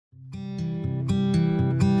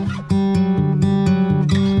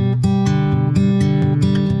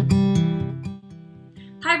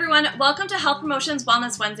welcome to Health Promotion's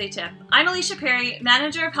Wellness Wednesday Tip. I'm Alicia Perry,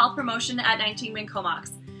 Manager of Health Promotion at 19 Wing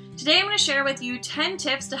Comox. Today I'm going to share with you 10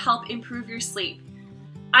 tips to help improve your sleep.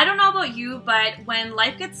 I don't know about you, but when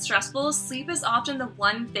life gets stressful, sleep is often the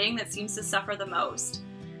one thing that seems to suffer the most.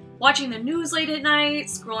 Watching the news late at night,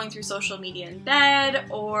 scrolling through social media in bed,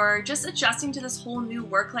 or just adjusting to this whole new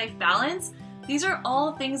work-life balance, these are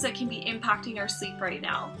all things that can be impacting our sleep right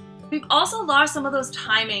now. We've also lost some of those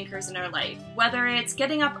time anchors in our life, whether it's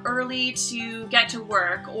getting up early to get to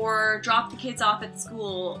work, or drop the kids off at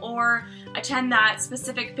school, or attend that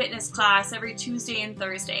specific fitness class every Tuesday and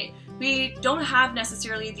Thursday. We don't have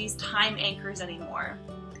necessarily these time anchors anymore.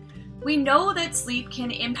 We know that sleep can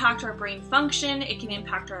impact our brain function, it can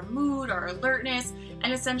impact our mood, our alertness,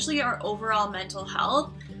 and essentially our overall mental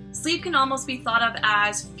health. Sleep can almost be thought of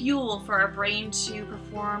as fuel for our brain to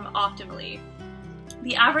perform optimally.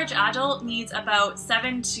 The average adult needs about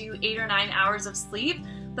 7 to 8 or 9 hours of sleep,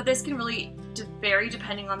 but this can really vary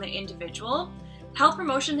depending on the individual. Health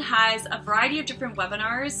Promotion has a variety of different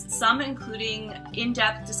webinars, some including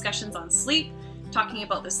in-depth discussions on sleep, talking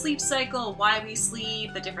about the sleep cycle, why we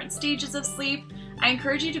sleep, the different stages of sleep. I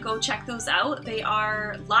encourage you to go check those out. They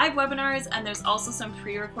are live webinars, and there's also some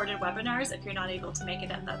pre-recorded webinars if you're not able to make it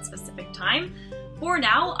at that specific time. For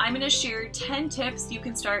now, I'm going to share 10 tips you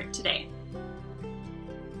can start today.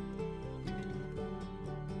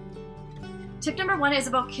 Tip number 1 is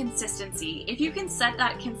about consistency. If you can set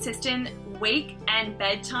that consistent wake and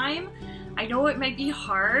bedtime, I know it might be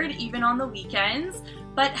hard even on the weekends,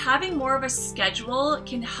 but having more of a schedule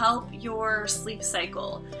can help your sleep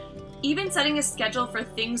cycle. Even setting a schedule for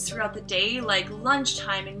things throughout the day like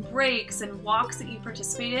lunchtime and breaks and walks that you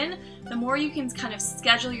participate in, the more you can kind of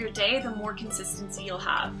schedule your day, the more consistency you'll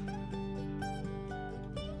have.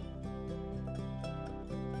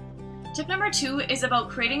 Tip number 2 is about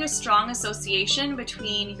creating a strong association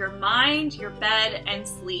between your mind, your bed, and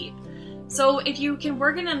sleep. So if you can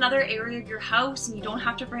work in another area of your house and you don't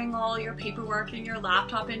have to bring all your paperwork and your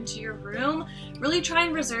laptop into your room, really try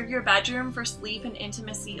and reserve your bedroom for sleep and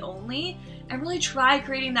intimacy only, and really try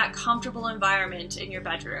creating that comfortable environment in your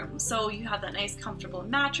bedroom. So you have that nice comfortable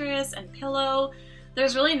mattress and pillow.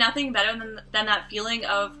 There's really nothing better than that feeling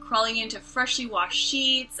of crawling into freshly washed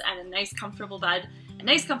sheets and a nice comfortable bed, a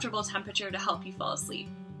nice comfortable temperature to help you fall asleep.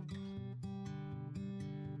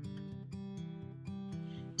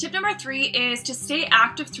 Tip number 3 is to stay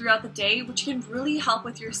active throughout the day, which can really help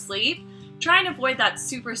with your sleep. Try and avoid that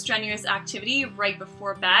super strenuous activity right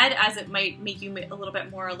before bed, as it might make you a little bit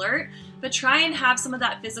more alert, but try and have some of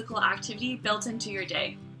that physical activity built into your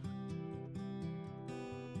day.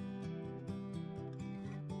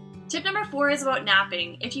 Tip number 4 is about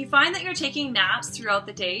napping. If you find that you're taking naps throughout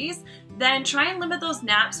the days, then try and limit those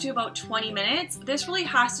naps to about 20 minutes. This really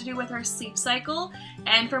has to do with our sleep cycle,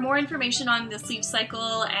 and for more information on the sleep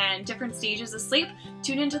cycle and different stages of sleep,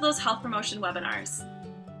 tune into those Health Promotion webinars.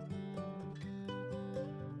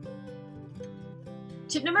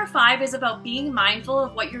 Tip number 5 is about being mindful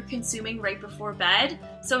of what you're consuming right before bed.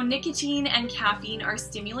 So nicotine and caffeine are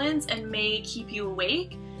stimulants and may keep you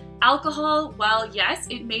awake. Alcohol, while yes,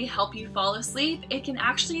 it may help you fall asleep, it can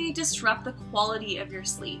actually disrupt the quality of your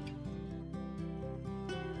sleep.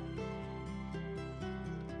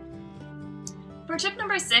 For tip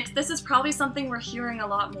number 6, this is probably something we're hearing a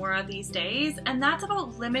lot more of these days, and that's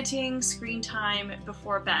about limiting screen time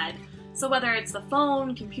before bed. So whether it's the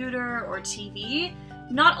phone, computer, or TV,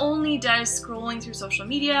 not only does scrolling through social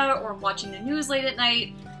media or watching the news late at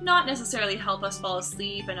night not necessarily help us fall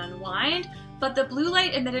asleep and unwind, but the blue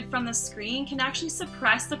light emitted from the screen can actually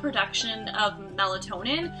suppress the production of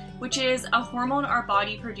melatonin, which is a hormone our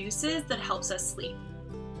body produces that helps us sleep.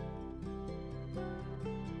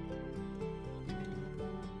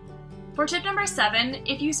 For tip number 7,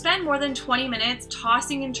 if you spend more than 20 minutes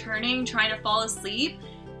tossing and turning trying to fall asleep,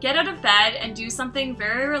 get out of bed and do something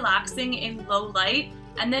very relaxing in low light,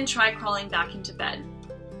 and then try crawling back into bed.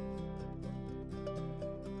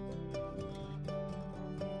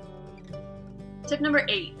 Tip number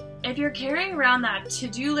 8, if you're carrying around that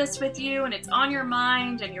to-do list with you and it's on your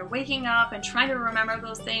mind and you're waking up and trying to remember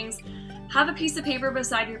those things, have a piece of paper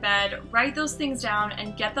beside your bed, write those things down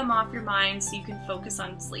and get them off your mind so you can focus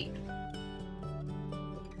on sleep.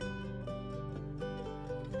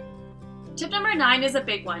 Tip number 9 is a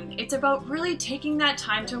big one. It's about really taking that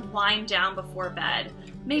time to wind down before bed.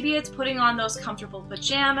 Maybe it's putting on those comfortable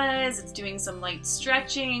pajamas, it's doing some light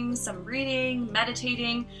stretching, some reading,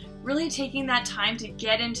 meditating, really taking that time to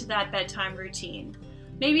get into that bedtime routine.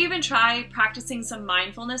 Maybe even try practicing some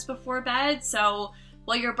mindfulness before bed, so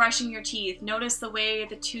while you're brushing your teeth. Notice the way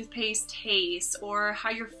the toothpaste tastes, or how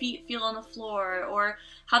your feet feel on the floor, or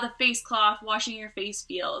how the face cloth washing your face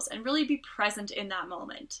feels, and really be present in that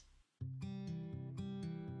moment.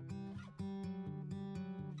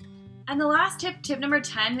 And the last tip, tip number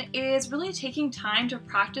 10, is really taking time to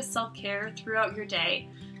practice self-care throughout your day.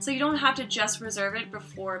 So you don't have to just reserve it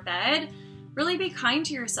before bed. Really be kind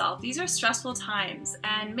to yourself. These are stressful times,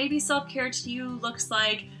 and maybe self-care to you looks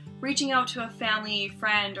like reaching out to a family,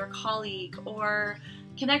 friend, or colleague, or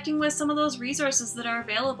connecting with some of those resources that are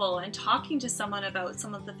available and talking to someone about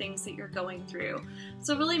some of the things that you're going through.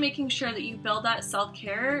 So really making sure that you build that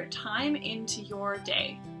self-care time into your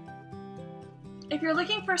day. If you're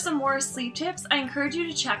looking for some more sleep tips, I encourage you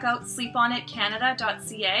to check out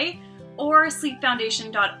sleeponitcanada.ca or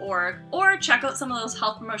sleepfoundation.org, or check out some of those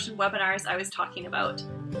health promotion webinars I was talking about.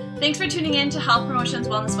 Thanks for tuning in to Health Promotion's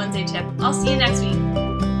Wellness Wednesday Tip. I'll see you next week.